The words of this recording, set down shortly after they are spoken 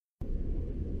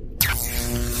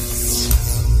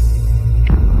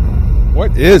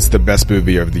What is the best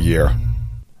movie of the year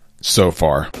so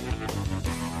far?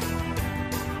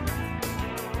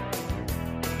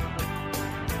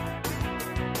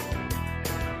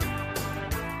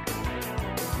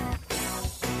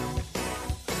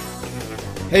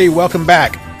 Hey, welcome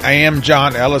back. I am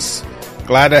John Ellis.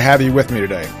 Glad to have you with me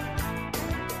today.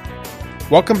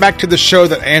 Welcome back to the show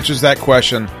that answers that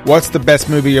question. What's the best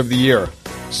movie of the year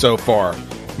so far?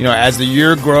 You know, as the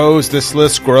year grows, this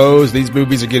list grows, these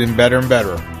movies are getting better and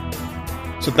better.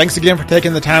 So thanks again for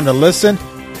taking the time to listen.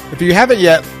 If you haven't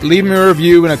yet, leave me a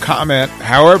review and a comment,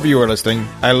 however you are listening.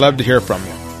 I'd love to hear from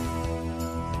you.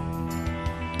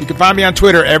 You can find me on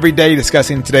Twitter every day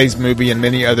discussing today's movie and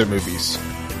many other movies.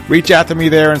 Reach out to me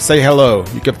there and say hello.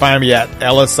 You can find me at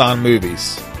Ellis on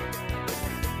Movies.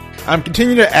 I'm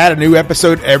continuing to add a new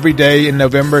episode every day in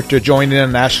November to join in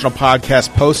a National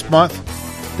Podcast Post Month.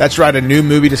 That's right, a new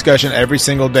movie discussion every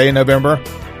single day in November.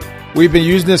 We've been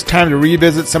using this time to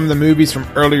revisit some of the movies from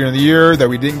earlier in the year that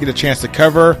we didn't get a chance to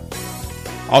cover.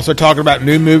 Also talking about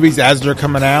new movies as they're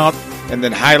coming out, and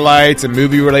then highlights and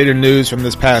movie-related news from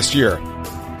this past year.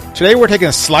 Today we're taking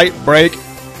a slight break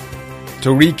to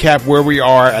recap where we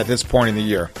are at this point in the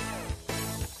year.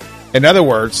 In other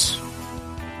words,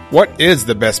 what is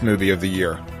the best movie of the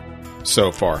year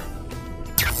so far?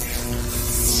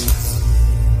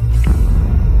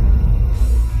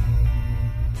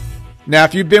 Now,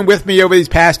 if you've been with me over these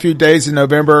past few days in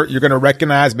November, you're going to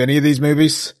recognize many of these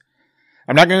movies.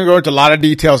 I'm not going to go into a lot of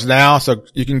details now, so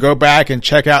you can go back and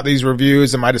check out these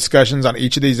reviews and my discussions on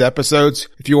each of these episodes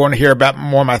if you want to hear about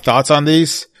more of my thoughts on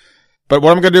these. But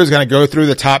what I'm going to do is going to go through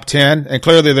the top 10, and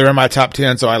clearly they're in my top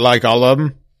 10, so I like all of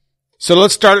them. So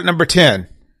let's start at number 10,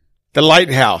 The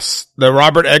Lighthouse, the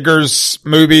Robert Eggers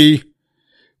movie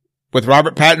with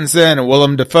Robert Pattinson and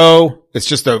Willem Dafoe. It's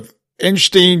just an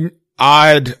interesting,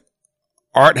 odd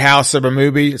art house of a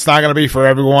movie. It's not going to be for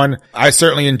everyone. I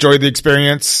certainly enjoyed the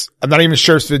experience. I'm not even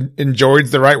sure if enjoyed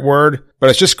is the right word, but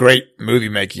it's just great movie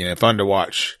making and fun to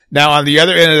watch. Now, on the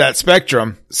other end of that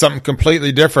spectrum, something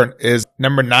completely different is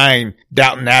number 9,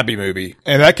 Downton Abbey movie.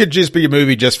 And that could just be a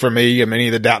movie just for me and many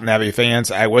of the Downton Abbey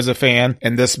fans. I was a fan,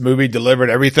 and this movie delivered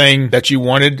everything that you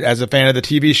wanted as a fan of the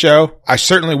TV show. I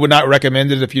certainly would not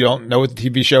recommend it if you don't know what the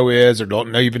TV show is or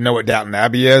don't even know what Downton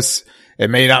Abbey is. It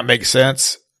may not make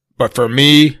sense. But for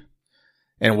me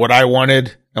and what I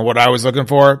wanted and what I was looking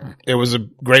for, it was a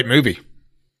great movie.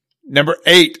 Number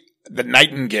 8, The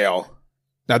Nightingale.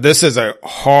 Now, this is a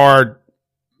hard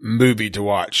movie to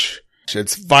watch.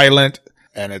 It's violent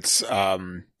and it's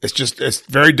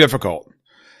very difficult.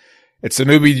 It's a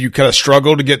movie you kind of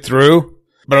struggle to get through.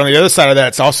 But on the other side of that,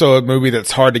 it's also a movie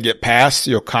that's hard to get past.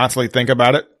 You'll constantly think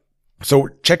about it. So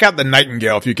check out The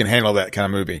Nightingale if you can handle that kind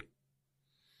of movie.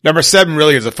 Number 7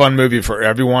 really is a fun movie for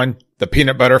everyone. The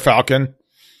Peanut Butter Falcon.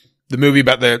 The movie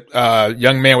about the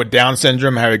young man with Down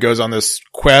syndrome, how he goes on this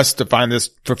quest to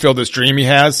fulfill this dream he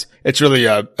has. It's really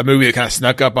a movie that kind of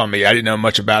snuck up on me. I didn't know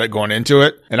much about it going into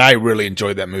it, and I really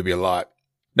enjoyed that movie a lot.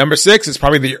 Number 6 is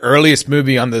probably the earliest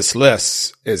movie on this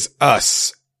list, is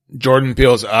Us. Jordan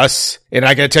Peele's Us. And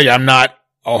I gotta tell you, I'm not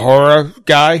a horror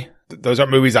guy. Those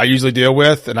aren't movies I usually deal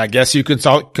with, and I guess you can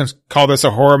call this a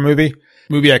horror movie.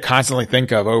 Movie I constantly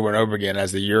think of over and over again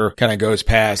as the year kind of goes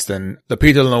past. And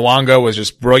Lupita Nyong'o was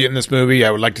just brilliant in this movie.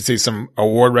 I would like to see some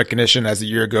award recognition as the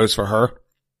year goes for her.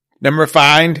 Number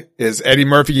 5 is Eddie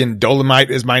Murphy in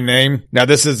Dolomite Is My Name. Now,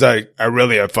 this is a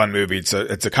really fun movie. It's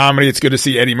a comedy. It's good to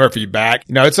see Eddie Murphy back.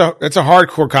 You know, it's a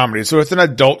hardcore comedy. So it's an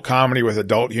adult comedy with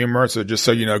adult humor. So just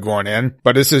so you know going in,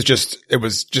 but it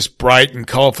was just bright and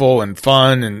colorful and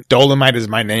fun. And Dolomite Is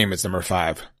My Name is number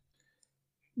 5.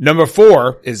 Number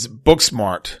 4 is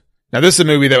Booksmart. Now, this is a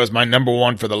movie that was my number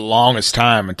 1 for the longest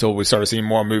time until we started seeing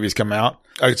more movies come out.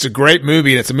 It's a great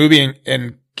movie, and it's a movie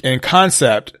in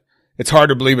concept. It's hard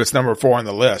to believe it's number 4 on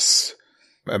the list.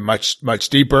 Much, much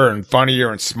deeper and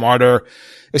funnier and smarter.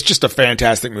 It's just a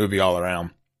fantastic movie all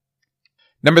around.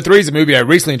 Number 3 is a movie I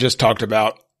recently just talked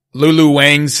about. Lulu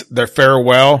Wang's The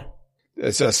Farewell.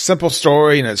 It's a simple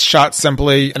story and it's shot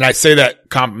simply. And I say that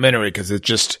complimentary because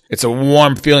it's a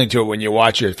warm feeling to it when you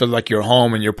watch it. It feels like you're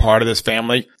home and you're part of this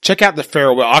family. Check out The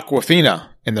Farewell, Awkwafina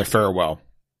in The Farewell.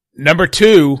 Number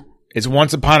 2 is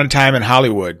Once Upon a Time in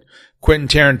Hollywood. Quentin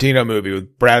Tarantino movie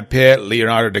with Brad Pitt,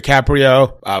 Leonardo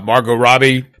DiCaprio, Margot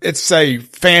Robbie. It's a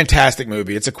fantastic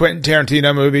movie. It's a Quentin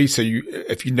Tarantino movie. So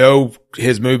if you know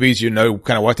his movies, you know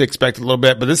kind of what to expect a little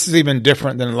bit, but this is even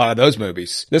different than a lot of those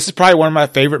movies. This is probably one of my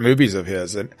favorite movies of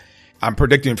his. And I'm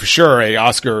predicting for sure a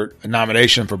Oscar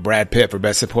nomination for Brad Pitt for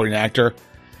Best Supporting Actor.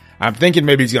 I'm thinking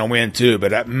maybe he's going to win too,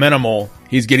 but at minimal,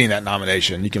 he's getting that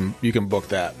nomination. You can book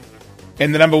that.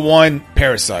 And the number 1,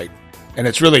 Parasite. And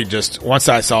it's really just, once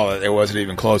I saw it, it wasn't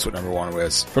even close what number one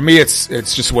was. For me, it's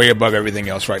just way above everything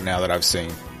else right now that I've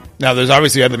seen. Now, there's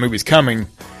obviously other movies coming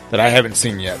that I haven't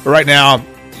seen yet. But right now,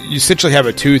 you essentially have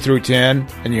a 2 through 10,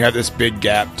 and you have this big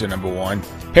gap to number one.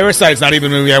 Parasite's not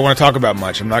even a movie I want to talk about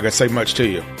much. I'm not going to say much to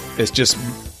you. It's just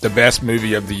the best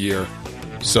movie of the year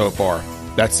so far.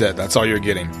 That's it. That's all you're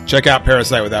getting. Check out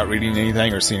Parasite without reading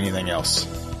anything or seeing anything else.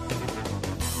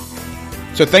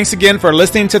 So thanks again for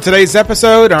listening to today's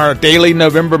episode, our daily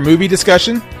November movie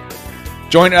discussion.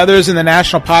 Join others in the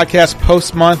National Podcast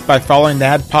Post Month by following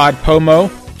NADPODPOMO,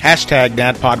 hashtag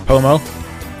NADPODPOMO.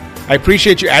 I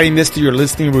appreciate you adding this to your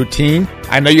listening routine.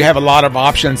 I know you have a lot of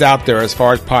options out there as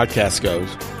far as podcasts goes.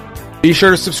 Be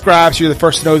sure to subscribe so you're the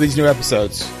first to know these new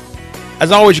episodes.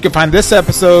 As always, you can find this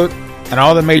episode and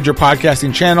all the major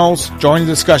podcasting channels. Join the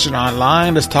discussion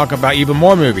online. Let's talk about even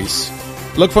more movies.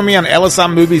 Look for me on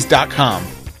ellisonmovies.com.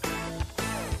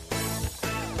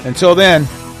 Until then,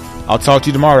 I'll talk to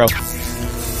you tomorrow.